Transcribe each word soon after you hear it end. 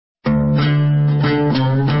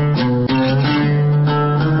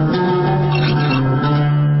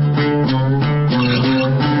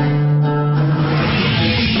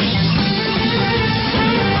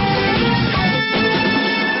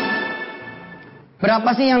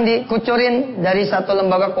Berapa sih yang dikucurin dari satu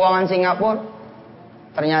lembaga keuangan Singapura?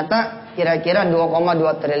 Ternyata kira-kira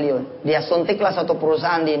 2,2 triliun. Dia suntiklah satu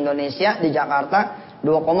perusahaan di Indonesia, di Jakarta,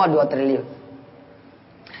 2,2 triliun.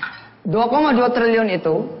 2,2 triliun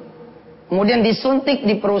itu kemudian disuntik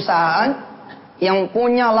di perusahaan yang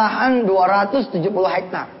punya lahan 270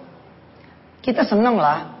 hektar. Kita senang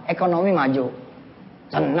lah ekonomi maju.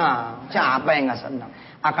 Senang. Siapa yang gak senang?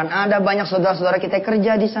 Akan ada banyak saudara-saudara kita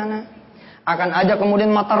kerja di sana. Akan ada kemudian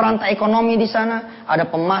mata rantai ekonomi di sana. Ada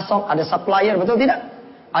pemasok, ada supplier, betul tidak?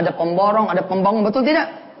 Ada pemborong, ada pembangun, betul tidak?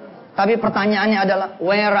 Tapi pertanyaannya adalah,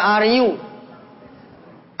 where are you?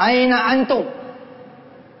 Aina antum?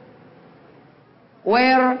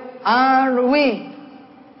 Where are we?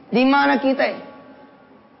 Di mana kita?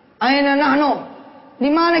 Aina nahnu? Di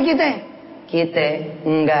mana kita? Kita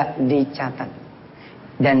enggak dicatat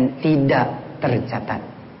dan tidak tercatat.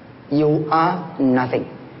 You are nothing.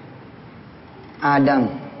 Adam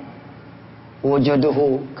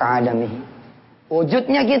wujuduhu ka'adamihi.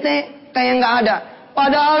 Wujudnya kita kayak nggak ada.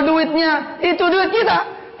 Padahal duitnya itu duit kita,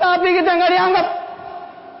 tapi kita nggak dianggap.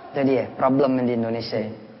 Jadi ya problem di Indonesia.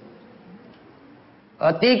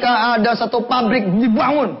 Ketika ada satu pabrik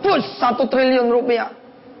dibangun, push 1 triliun rupiah.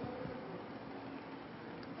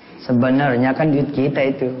 Sebenarnya kan duit kita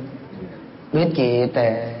itu, duit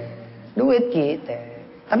kita.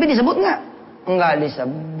 Tapi disebut nggak? Nggak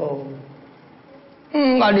disebut.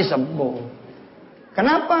 Nggak disebut.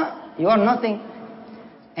 Kenapa? You are nothing.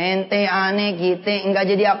 Ente aneh kita nggak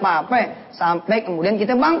jadi apa-apa sampai kemudian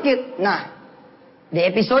kita bangkit. Nah, di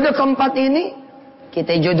episode keempat ini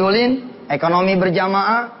kita judulin Ekonomi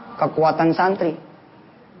Berjamaah, Kekuatan Santri.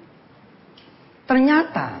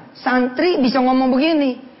 Ternyata santri bisa ngomong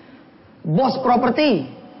begini, bos properti,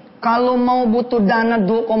 kalau mau butuh dana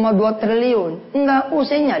 2,2 triliun, nggak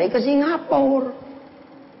usah nyari ke Singapura.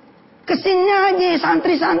 Kesini aja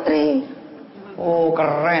santri-santri. Oh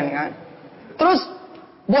keren kan. Terus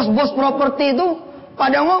bos-bos properti itu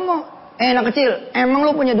pada ngomong, anak kecil, emang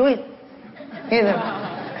lu punya duit? Gitu.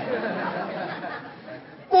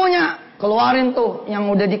 Punya, keluarin tuh yang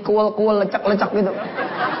udah dikuel-kuel, lecak-lecak gitu.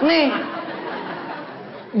 Nih,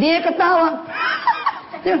 dia ketawa.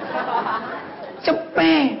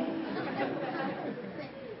 Cepet.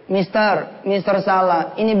 Mister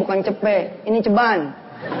salah. Ini bukan cepet, ini ceban.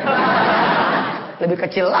 Lebih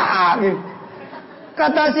kecil lagi.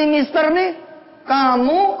 Kata si mister nih,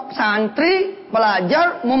 kamu santri,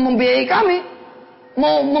 pelajar mau membiayai kami.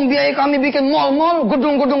 Mau membiayai kami bikin mall-mall,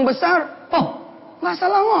 gedung-gedung besar. Oh, gak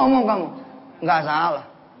salah ngomong kamu. Gak salah.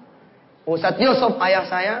 Ustadz Yusuf,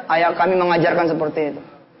 ayah kami mengajarkan seperti itu.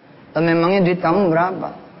 Dan memangnya duit kamu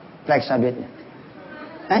berapa? Reksa duitnya.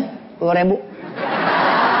 10.000.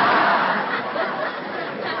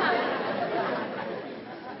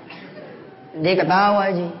 Dia ketawa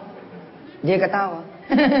Ji. Dia ketawa.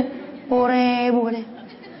 10.000 katanya.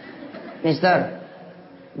 Mister,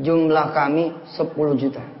 jumlah kami 10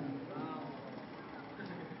 juta.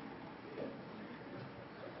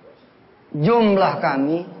 Jumlah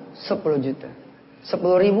kami 10 juta.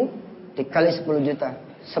 10.000 dikali 10 juta.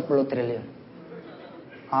 10 triliun.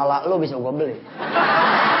 Ala lu bisa gua beli.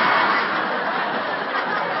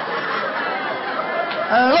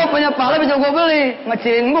 Lo punya pala bisa gua beli.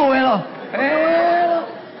 Ngecilin gue lo.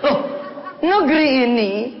 Loh, negeri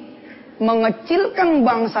ini mengecilkan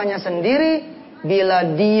bangsanya sendiri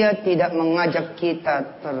bila dia tidak mengajak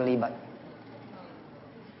kita terlibat.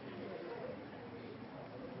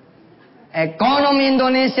 Ekonomi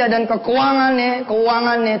Indonesia dan keuangannya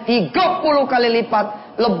 30 kali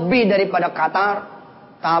lipat lebih daripada Qatar.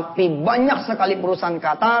 Tapi banyak sekali perusahaan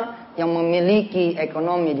Qatar yang memiliki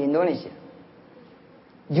ekonomi di Indonesia.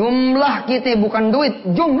 Jumlah kita bukan duit,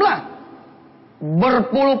 jumlah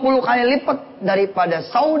berpuluh-puluh kali lipat daripada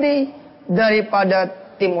Saudi, daripada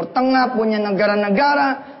Timur Tengah punya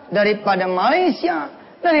negara-negara, daripada Malaysia,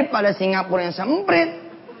 daripada Singapura yang semprit.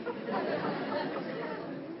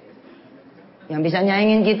 Yang bisa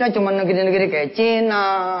nyaingin kita cuma negeri-negeri kayak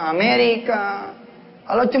Cina, Amerika.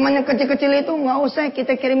 Kalau cuma yang kecil-kecil itu nggak usah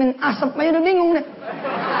kita kirimin asap aja udah bingung deh.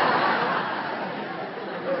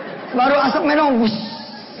 Baru asapnya dong,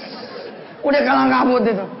 udah kalang kabut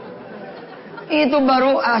itu. Itu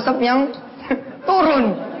baru asap yang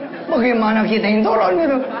turun. Bagaimana kita yang turun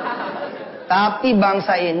gitu? Tapi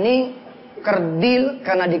bangsa ini kerdil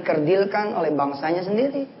karena dikerdilkan oleh bangsanya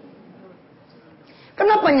sendiri.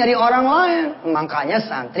 Kenapa nyari orang lain? Makanya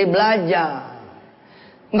santri belajar.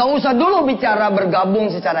 Nggak usah dulu bicara bergabung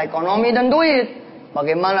secara ekonomi dan duit.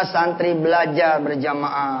 Bagaimana santri belajar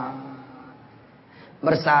berjamaah,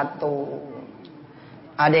 bersatu.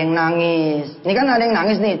 Ada yang nangis. Ini kan ada yang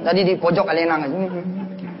nangis nih. Tadi di pojok ada yang nangis.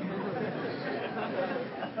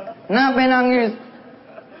 Kenapa yang nangis?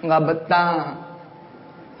 Nggak betah.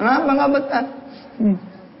 Kenapa nggak betah?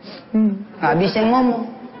 Nggak bisa ngomong.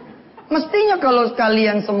 Mestinya kalau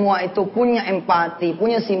kalian semua itu punya empati,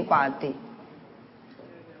 punya simpati,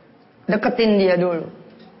 deketin dia dulu.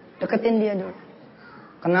 Deketin dia dulu.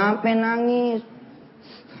 Kenapa nangis?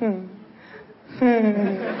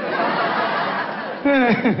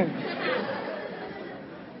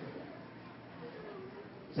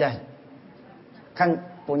 Dah, kan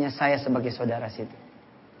punya saya sebagai saudara situ.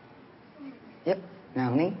 Yuk,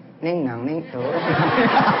 nang ning tuh.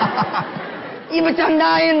 Ih,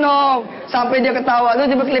 bercandain dong, sampai dia ketawa tuh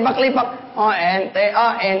dia berkelipak-kelipak. Oh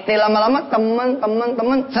ente lama-lama temen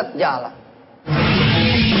set jalan.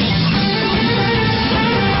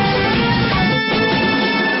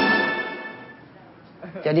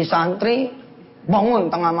 Jadi santri bangun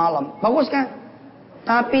tengah malam, bagus kan?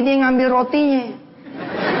 Tapi dia ngambil rotinya.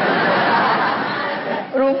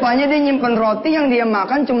 Rupanya dia nyimpen roti yang dia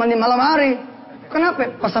makan cuma di malam hari. Kenapa?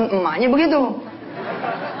 Pesan emaknya begitu.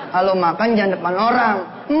 Kalau makan jangan depan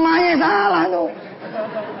orang. Emaknya salah tuh.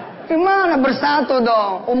 Gimana bersatu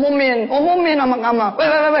dong? Umumin sama kamar.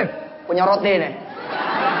 Weh, punya roti deh.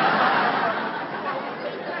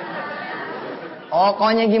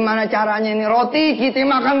 Pokoknya gimana caranya ini roti kita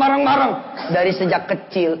makan bareng-bareng. Dari sejak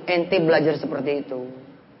kecil ente belajar seperti itu.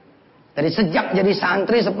 Dari sejak jadi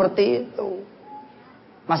santri seperti itu.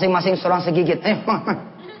 Masing-masing seorang segigit.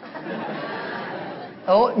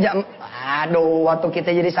 Waktu kita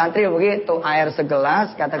jadi santri begitu. Air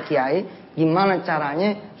segelas kata kiai. Gimana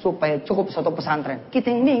caranya supaya cukup satu pesantren.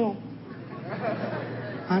 Kita yang bingung.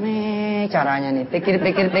 Aneh caranya nih.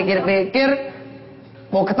 Pikir.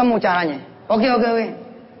 Mau ketemu caranya. Oke.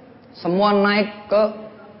 Semua naik ke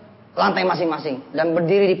lantai masing-masing. Dan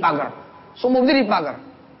berdiri di pagar. Semua berdiri di pagar.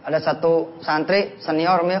 Ada satu santri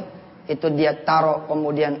senior itu dia taruh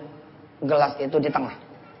kemudian gelas itu di tengah.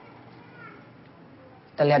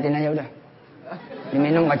 Kita liatin aja udah.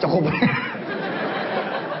 Diminum gak cukup.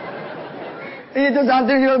 Itu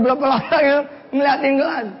santri juga berapa lama gitu. Ngeliatin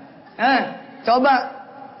gelas. Coba.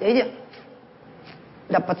 Ya,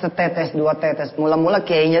 dapat setetes, 2 tetes. Mula-mula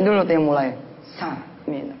kayaknya dulu tuh yang mulai.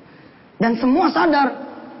 Minum. Dan semua sadar.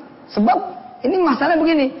 Sebab ini masalah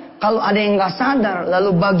begini. Kalau ada yang gak sadar,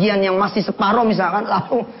 lalu bagian yang masih separuh misalkan,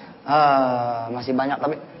 lalu masih banyak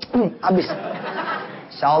tapi habis.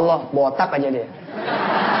 Insyaallah botak aja dia.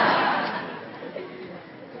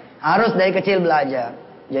 Harus dari kecil belajar.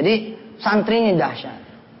 Jadi santri ini dahsyat.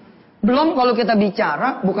 Belum kalau kita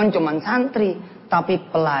bicara bukan cuma santri, tapi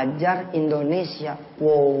pelajar Indonesia.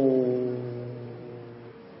 Wow.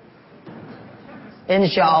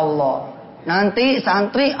 Insyaallah nanti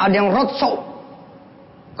santri ada yang roadshow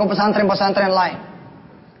ke pesantren-pesantren lain.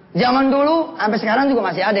 Zaman dulu sampai sekarang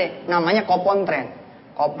juga masih ada namanya Kopontren,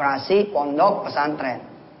 Koperasi Pondok Pesantren.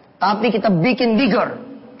 Tapi kita bikin bigger,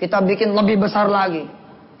 kita bikin lebih besar lagi.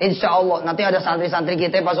 Insya Allah nanti ada santri-santri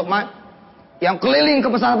kita Pak Sukma yang keliling ke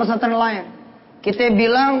pesantren-pesantren lain. Kita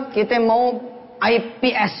bilang kita mau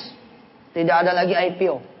IPS, tidak ada lagi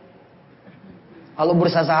IPO. Kalau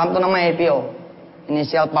bursa saham itu namanya IPO,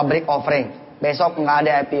 Initial Public Offering. Besok nggak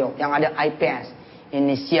ada IPO, yang ada IPS,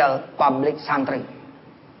 Initial Public Santri.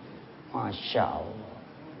 Masya Allah.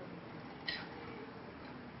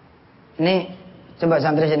 Ini coba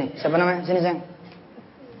santri sini. Siapa namanya? Sini sayang.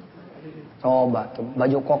 Coba tuh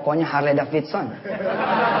baju kokonya Harley Davidson.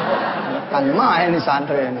 Kan main nih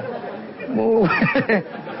santri ini.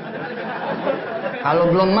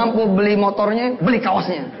 Kalau belum mampu beli motornya, beli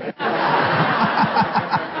kaosnya.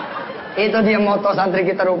 Itu dia moto santri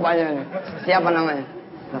kita rupanya nih. Siapa namanya?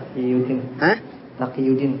 Taqiyuddin. Hah?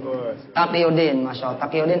 Taqiyuddin. Taqiyuddin, Masya Allah.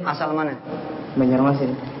 Taqiyuddin asal mana?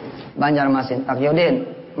 Banjarmasin. Banjarmasin.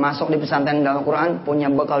 Taqiyuddin masuk di pesantren dalam Quran punya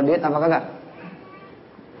bekal duit apa kagak?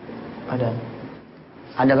 Ada.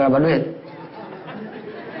 Ada berapa duit?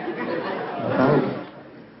 Nggak tahu.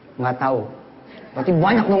 Nggak tahu. Berarti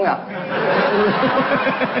banyak dong nggak?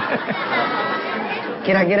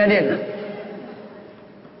 Kira-kira Din?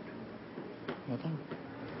 Nggak tahu.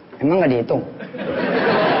 Emang nggak dihitung?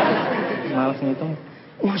 Malas ngitung.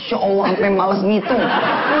 Masya Allah sampai malas ngitung.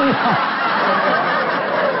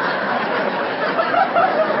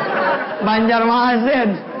 Banjarmasin,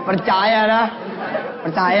 percaya dah.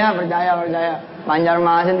 Percaya.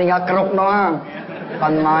 Banjarmasin tinggal keruk doang.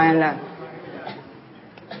 Bukan main dah.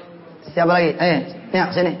 Siapa lagi?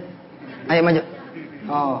 Sini. Ayo maju.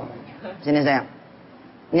 Oh, sini sayang.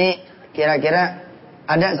 Ini kira-kira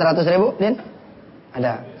ada 100.000, Din?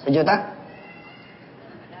 Ada. 1 juta?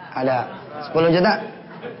 Ada. 10 juta?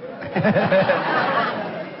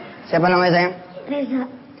 Siapa namanya sayang? Reza.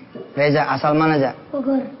 Reza, asal mana aja?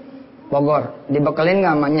 Bogor. Bogor. Dibekelin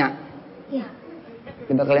nggak emaknya? Iya.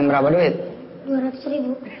 Dibekelin berapa duit?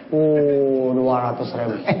 200.000.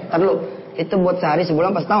 200.000. Tar dulu. Itu buat sehari,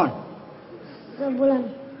 sebulan, pas tahun? Sebulan.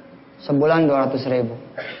 Sebulan 200.000.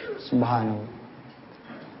 Subhanallah.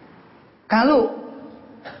 Kalau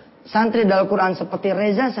santri dalam Quran seperti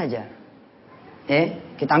Reza saja,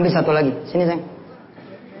 kita ambil satu lagi. Sini sayang.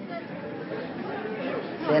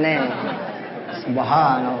 Sini.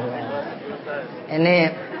 Subhanallah. Ini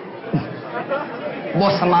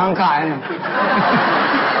bos semangka ini.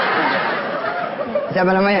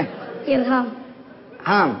 Siapa namanya? Ilham.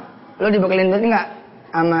 Ham. Lo dibekelin duit nggak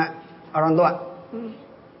sama orang tua?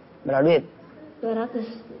 Berapa duit?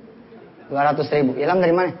 200. 200.000. Ilham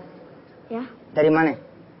dari mana? Ya. Dari mana?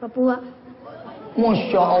 Papua.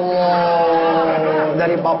 Masya Allah.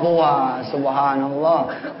 Dari Papua. Subhanallah.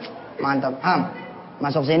 Mantap. Ham.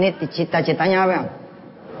 Masuk sini cita-citanya apa?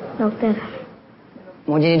 Dokter.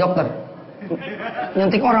 Mau jadi dokter?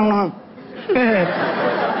 Nyuntik orang dong.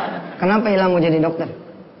 Kenapa Ilham mau jadi dokter?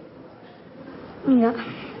 Enggak.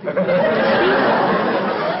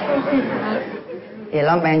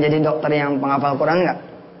 Ilham pengen jadi dokter yang penghafal Quran nggak?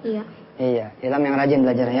 Iya. Iya. Ilham yang rajin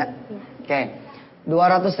belajar ya? Iya. Oke.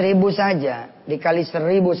 200.000 saja dikali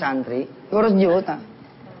 1.000 santri 200 juta.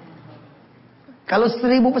 Kalau 1.000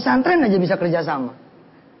 pesantren aja bisa kerjasama.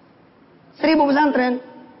 1.000 pesantren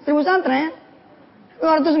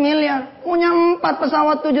 200 miliar. Punya 4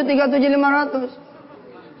 pesawat 737-500.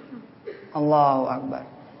 Allahu Akbar.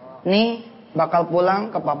 Nih bakal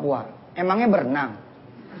pulang ke Papua. Emangnya berenang?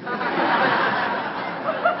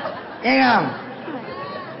 Ya nggak?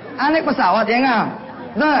 Naik pesawat ya nggak?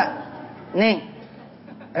 Tuh. Nih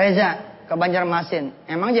Reza ke Banjarmasin.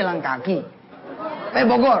 Emang jalan kaki?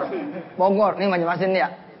 Bogor. Nih Banjarmasin ya.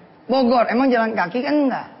 Bogor. Emang jalan kaki kan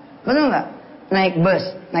enggak? Betul nggak? Naik bus,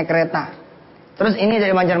 naik kereta. Terus ini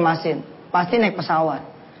dari Banjarmasin, pasti naik pesawat.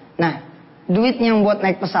 Nah, duit yang buat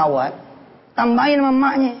naik pesawat, tambahin sama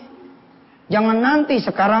emaknya. Jangan nanti,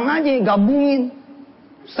 sekarang aja gabungin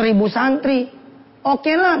 1.000 santri.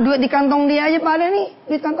 Oke lah, duit di kantong dia aja pada nih,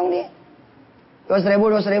 duit kantong dia.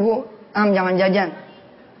 200.000. Jangan jajan.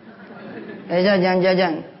 Reza jangan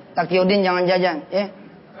jajan. Takyudin jangan jajan, ya.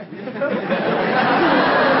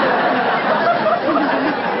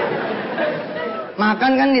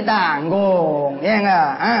 Makan kan ditanggung, ya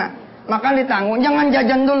enggak? Makan ditanggung, jangan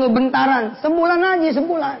jajan dulu bentaran. Sebulan aja,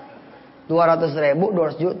 sebulan. 200.000,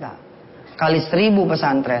 200 juta. Kali 1.000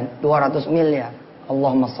 pesantren, 200 miliar.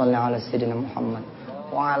 Allahumma sholli ala sayyidina Muhammad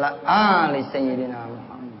wa ala ali sayyidina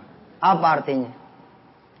Muhammad. Apa artinya?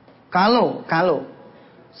 Kalau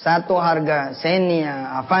satu harga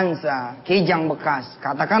Xenia, Avanza, Kijang bekas,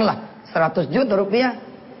 katakanlah 100 juta rupiah,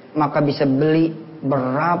 maka bisa beli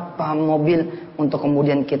berapa mobil untuk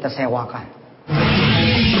kemudian kita sewakan.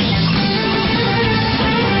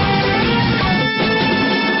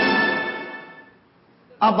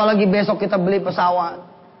 Apalagi besok kita beli pesawat.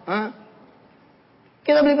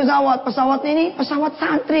 Kita beli pesawat ini pesawat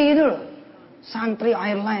santri gitu loh. Santri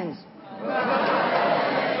Airlines.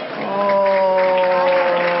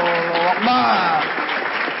 Oh, Akbar.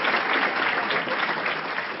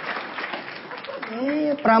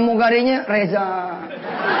 Pramugarinya Reza.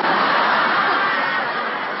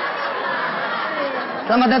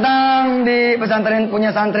 Selamat datang di pesantren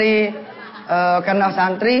punya santri. Karena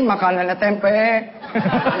santri makanannya tempe.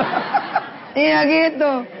 Iya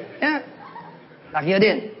gitu. Ya.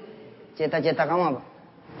 Takyudin, cita-cita kamu apa?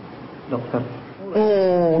 Dokter.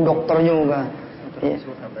 Dokter juga.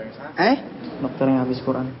 Dokter yang habis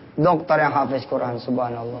Quran. Dokter yang hafiz Quran,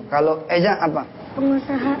 subhanallah. Kalau Eza apa?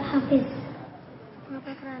 Pengusaha hafiz.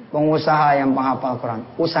 Penghafal Quran. Pengusaha yang penghafal Quran.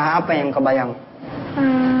 Usaha apa yang kebayang?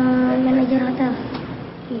 Manajer hotel.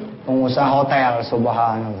 Pengusaha hotel,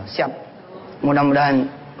 subhanallah. Siap. Mudah-mudahan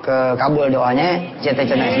kabul doanya,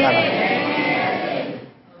 cita-cita sekarang.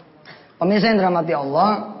 Pemirsa yang dirahmati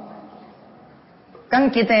Allah,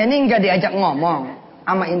 kan kita ini nggak diajak ngomong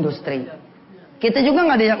sama industri. Kita juga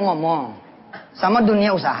nggak diajak ngomong sama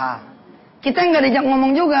dunia usaha. Kita nggak diajak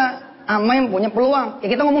ngomong juga sama yang punya peluang.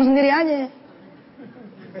 Ya kita ngomong sendiri aja.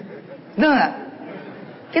 Betul nggak?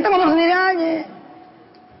 Kita ngomong sendiri aja.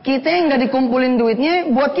 Kita nggak dikumpulin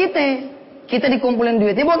duitnya buat kita. Kita dikumpulin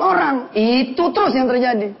duitnya buat orang. Itu terus yang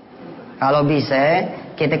terjadi. Kalau bisa,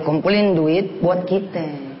 kita kumpulin duit buat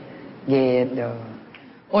kita. Gitu.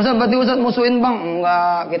 Ustaz, berarti Ustaz musuhin bang?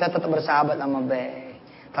 Enggak, kita tetap bersahabat sama Bang.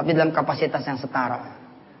 Tapi dalam kapasitas yang setara.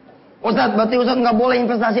 Ustaz, berarti Ustaz nggak boleh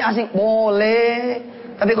investasi asing? Boleh.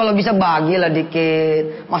 Tapi kalau bisa bagilah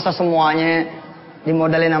dikit. Masa semuanya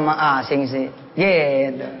Dimodalin nama asing sih.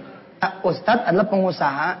 Gitu. Ustadz adalah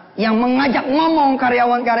pengusaha yang mengajak ngomong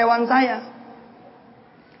karyawan-karyawan saya.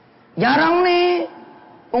 Jarang nih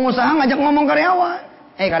pengusaha ngajak ngomong karyawan.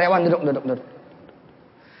 Karyawan duduk.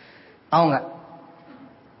 Tahu nggak?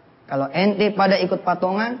 Kalau ente pada ikut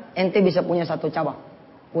patungan, ente bisa punya satu cabang.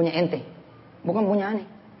 Punya ente. Bukan punya aneh.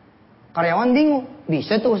 Karyawan bingung.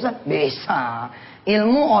 Bisa tuh Ustaz? Bisa.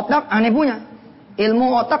 Ilmu otak aneh punya. Ilmu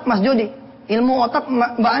otak Mas Jody. Ilmu otak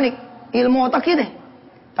Mbak Anik. Ilmu otak kita.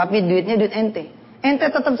 Tapi duitnya duit ente. Ente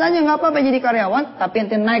tetap saja nggak apa-apa jadi karyawan, tapi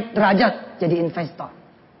ente naik derajat jadi investor.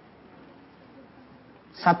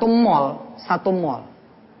 Satu mall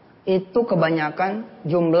itu kebanyakan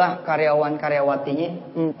jumlah karyawan-karyawatinya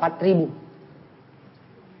 4.000.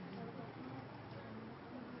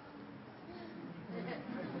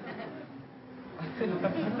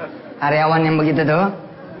 Karyawan yang begitu tuh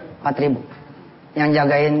 4.000. Yang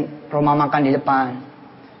jagain rumah makan di depan.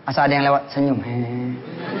 Asal ada yang lewat senyum.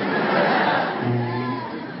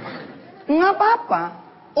 Nggak apa-apa.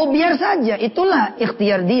 Biar saja. Itulah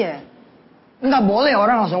ikhtiar dia. Nggak boleh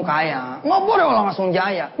orang langsung kaya. Nggak boleh orang langsung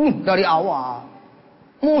jaya. Dari awal.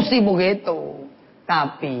 Mesti begitu.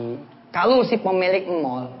 Tapi kalau si pemilik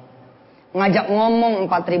mall ngajak ngomong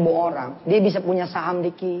 4.000 orang, dia bisa punya saham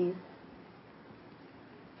dikit.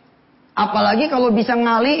 Apalagi kalau bisa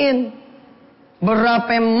ngaliin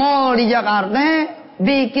berapa mall di Jakarta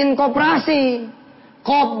bikin koperasi.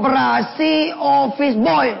 Koperasi office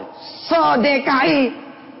boy se-DKI.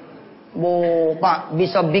 Pak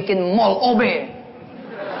bisa bikin mall OB.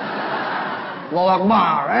 Allahu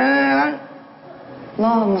Akbar. Kan?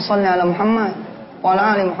 Allahumma sholli ala Muhammad wa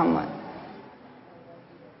ala ali Muhammad.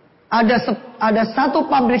 Ada satu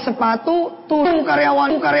pabrik sepatu, turun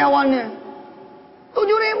karyawannya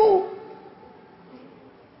 7.000.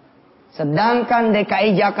 Sedangkan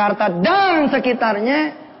DKI Jakarta dan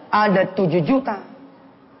sekitarnya ada 7 juta.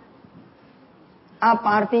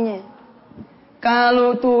 Apa artinya?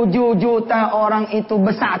 Kalau 7 juta orang itu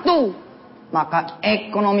bersatu, maka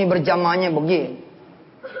ekonomi berjamaahnya begini.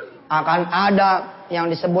 Akan ada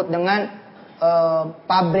yang disebut dengan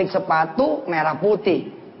pabrik sepatu merah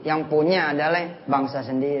putih. Yang punya adalah bangsa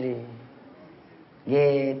sendiri.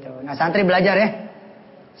 Gitu. Nah santri belajar ya.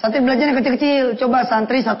 Santri belajarnya kecil-kecil. Coba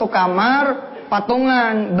santri satu kamar,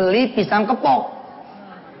 patungan, beli pisang kepok.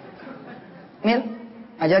 Mil,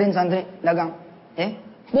 ajarin santri dagang.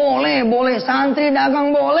 Boleh. Santri dagang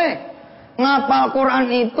boleh. Ngapal Quran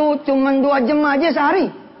itu cuma 2 jam aja sehari.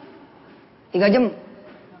 3 jam.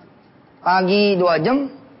 Pagi 2 jam.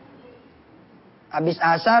 Habis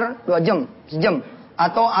asar 2 jam. Sejam.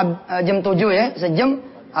 Atau jam 7 ya. Sejam.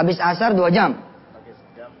 Habis asar 2 jam.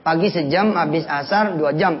 Pagi sejam, habis asar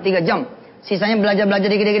 2 jam, 3 jam. Sisanya belajar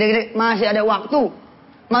dikit-dikit. Masih ada waktu.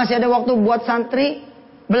 Masih ada waktu buat santri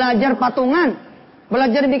belajar patungan.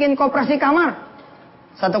 Belajar bikin koperasi kamar.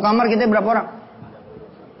 Satu kamar kita berapa orang?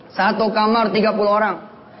 Satu kamar 30 orang.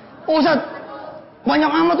 Ustaz, banyak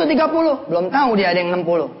amat tuh 30. Belum tahu dia ada yang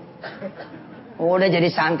 60. Udah jadi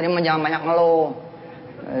santri mah jangan banyak ngeluh.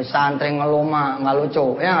 Santri ngeluh mah nggak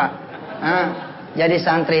lucu, ya nggak? Jadi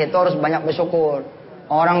santri itu harus banyak bersyukur.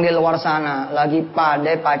 Orang di luar sana lagi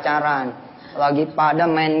pada pacaran, lagi pada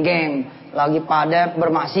main game, lagi pada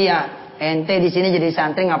bermaksiat. Ente di sini jadi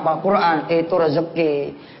santri ngapal Quran, itu rezeki.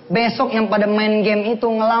 Besok yang pada main game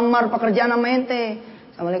itu ngelamar pekerjaan sama ente.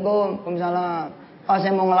 Assalamualaikum, waalaikumsalam. Oh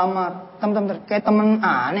saya mau ngelamar. Temen-temen kayak temen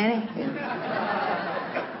aneh nih.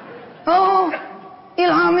 Oh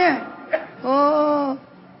ilham ya. Oh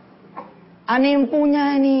aneh yang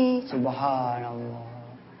punya ini. Subhanallah.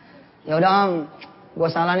 Ya udah am. Gue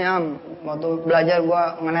salah nih am, waktu belajar gue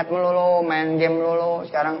ngenet melulu, main game melulu.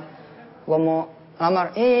 Sekarang gue mau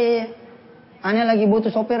lamar. Aneh lagi butuh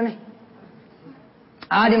sopir nih.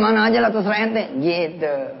 Di mana aja lah terserah ente.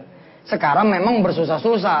 Gitu. Sekarang memang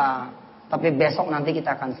bersusah-susah, tapi besok nanti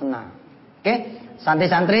kita akan senang. Oke?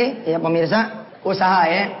 Santri-santri, ya pemirsa, usaha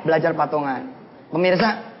ya belajar patungan.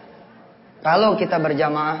 Pemirsa, kalau kita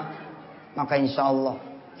berjamaah, maka insya Allah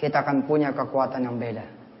kita akan punya kekuatan yang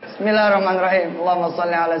beda. Bismillahirrahmanirrahim. Allahumma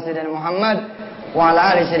shalli ala sayyidina Muhammad wa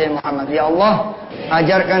ala ali sayyidina Muhammad. Ya Allah,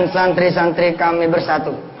 ajarkan santri-santri kami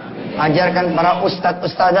bersatu. Ajarkan para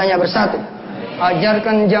ustadz-ustadzanya bersatu.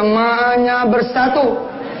 Ajarkan jamaahnya bersatu.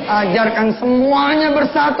 Ajarkan semuanya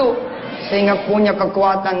bersatu sehingga punya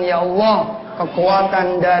kekuatan ya Allah,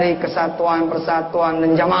 kekuatan dari kesatuan, persatuan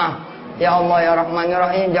dan jamaah. Ya Allah ya Rahman ya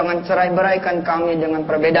Rahim, jangan cerai-beraikan kami dengan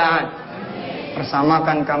perbedaan.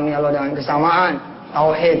 Persamakan kami ya Allah dengan kesamaan.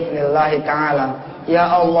 Tauhid lillahi ta'ala. Ya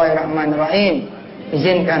Allah ya Rahman Rahim,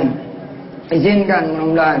 izinkan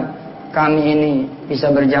mudah-mudahan kami ini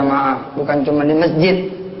bisa berjamaah bukan cuma di masjid,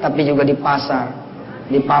 tapi juga di pasar,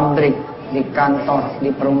 di pabrik, di kantor, di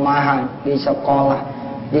perumahan, di sekolah,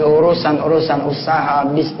 di urusan-urusan usaha,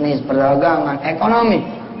 bisnis, perdagangan, ekonomi,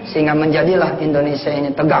 sehingga menjadilah Indonesia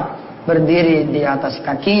ini tegak, berdiri di atas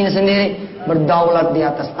kakinya sendiri, berdaulat di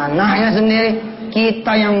atas tanahnya sendiri.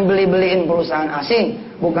 Kita yang beli-beliin perusahaan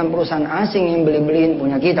asing, bukan perusahaan asing yang beli-beliin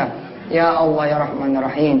punya kita. Ya Allah ya Rahman ya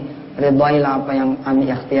Rahim, ridailah apa yang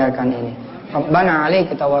kami ikhtiarkan ini. Rabbana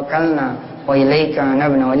alaika tawakkalna wa ilaika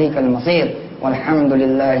nabna wa ilaikal masir.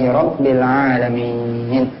 Walhamdulillahi rabbil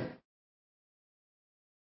alamin.